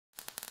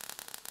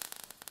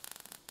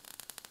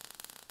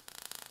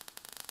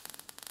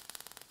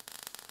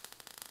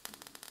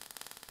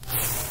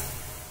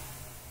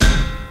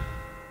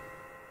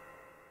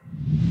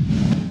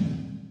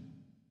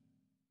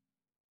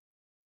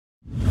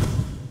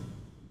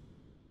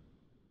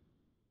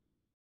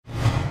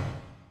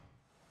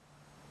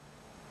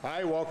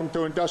Hi, welcome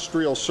to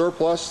Industrial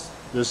Surplus.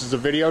 This is a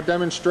video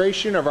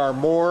demonstration of our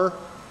Moore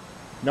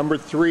number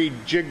 3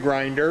 jig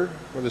grinder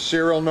with a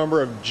serial number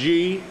of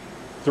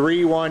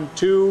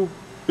G312,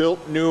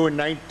 built new in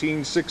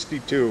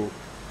 1962.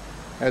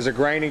 Has a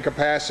grinding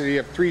capacity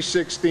of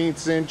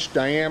 3/16 inch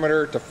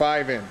diameter to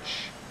 5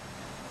 inch.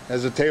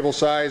 Has a table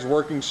size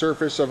working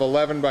surface of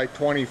 11 by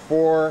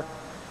 24,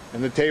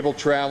 and the table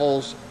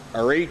travels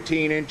are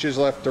 18 inches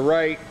left to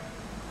right,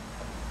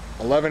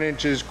 11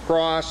 inches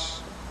cross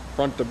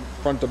front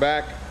to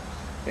back,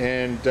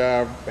 and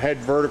head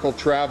vertical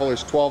travel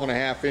is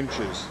 12.5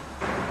 inches.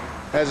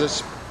 Has a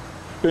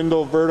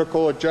spindle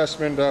vertical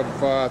adjustment of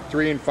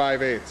 3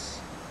 5/8.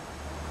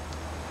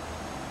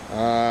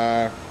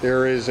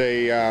 There is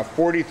a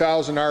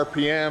 40,000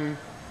 RPM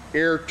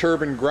air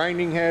turbine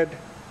grinding head.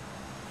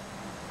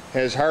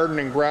 Has hardened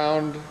and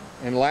ground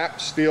and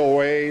lapped steel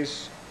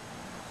ways.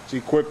 It's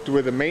equipped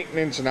with a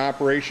maintenance and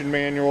operation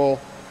manual,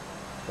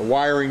 a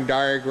wiring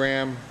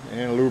diagram,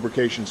 and a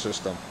lubrication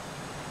system.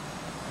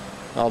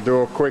 I'll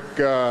do a quick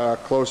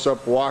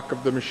close-up walk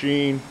of the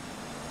machine.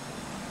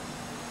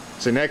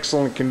 It's in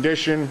excellent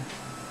condition.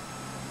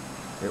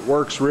 It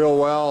works real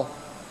well.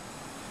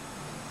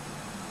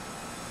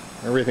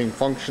 Everything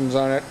functions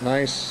on it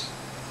nice.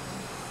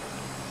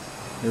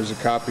 Here's a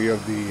copy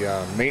of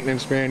the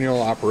maintenance manual,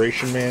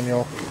 operation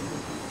manual,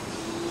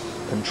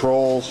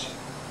 controls.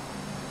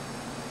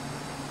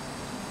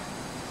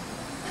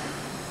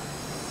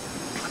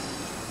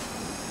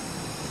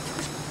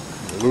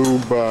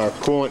 Lube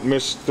coolant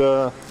mist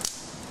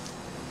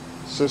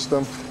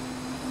system.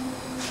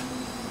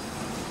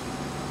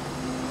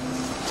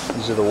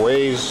 These are the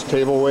ways,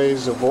 table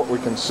ways of what we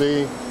can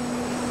see.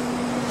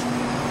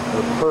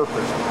 They're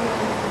perfect.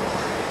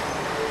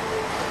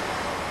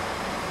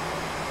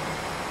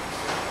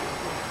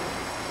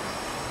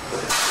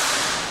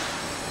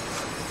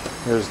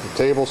 Here's the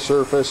table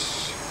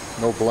surface,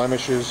 no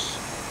blemishes.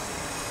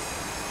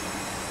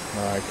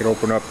 I can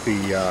open up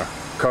the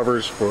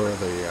covers for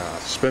the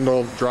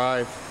spindle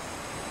drive.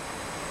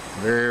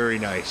 Very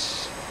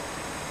nice.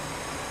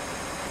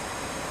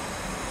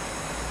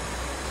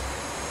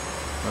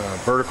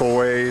 Vertical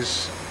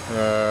ways.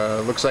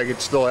 Looks like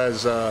it still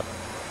has a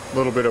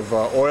little bit of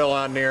oil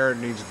on there. It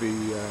needs to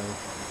be,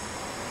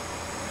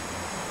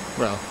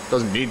 well, it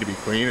doesn't need to be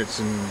clean. It's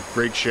in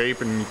great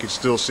shape, and you can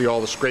still see all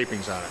the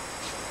scrapings on it.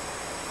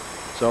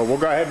 So we'll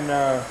go ahead and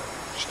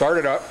start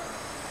it up.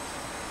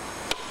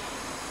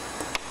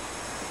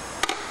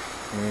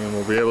 And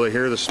we'll be able to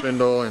hear the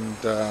spindle and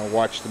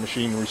watch the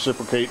machine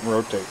reciprocate and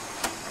rotate.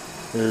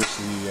 Here's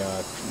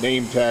the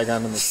name tag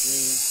on the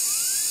machine.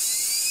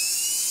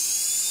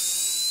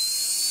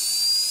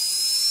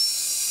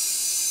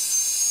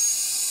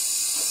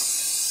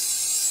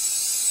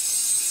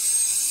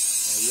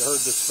 You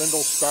heard the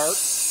spindle start.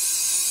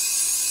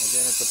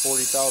 Again, it's a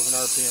 40,000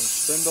 RPM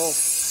spindle.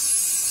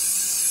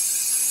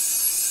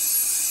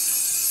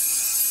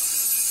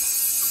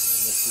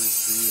 This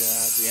is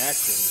the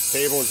action. The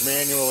table is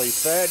manually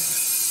fed.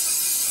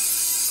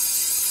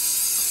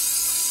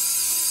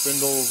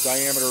 Spindle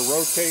diameter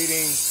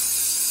rotating.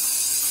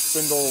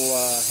 Spindle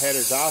head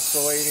is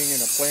oscillating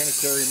in a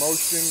planetary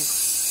motion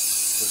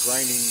for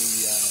grinding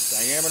the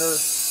diameter.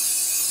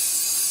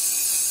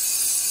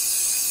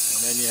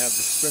 And then you have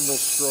the spindle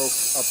stroke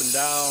up and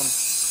down.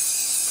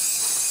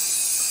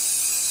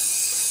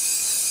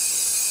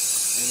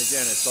 And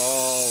again, it's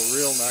all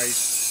real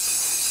nice.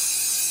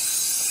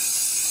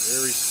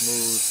 Very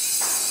smooth.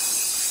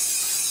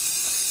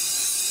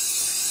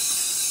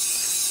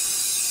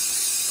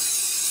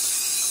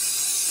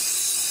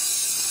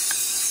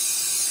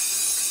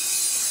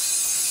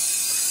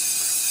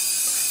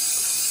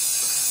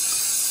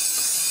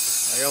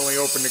 I only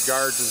opened the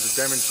guards as a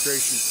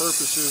demonstration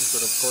purposes,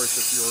 but of course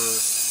if you're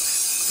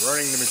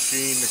running the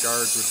machine, the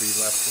guards would be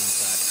left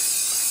intact.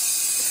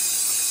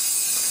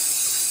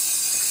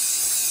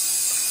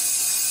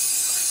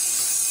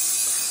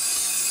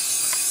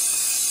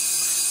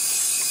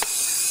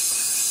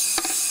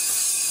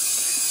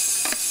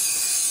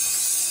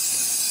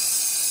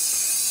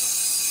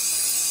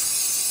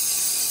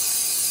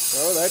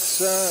 So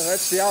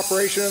that's the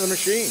operation of the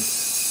machine.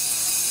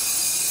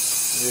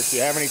 If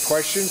you have any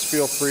questions,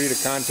 feel free to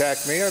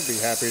contact me. I'd be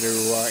happy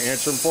to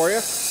answer them for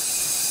you.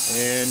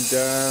 And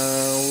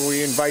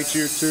we invite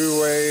you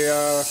to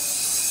a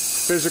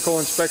physical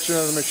inspection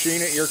of the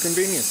machine at your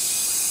convenience.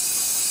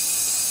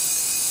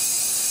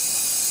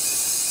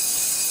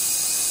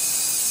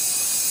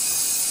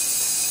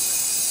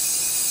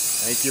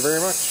 Thank you very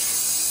much.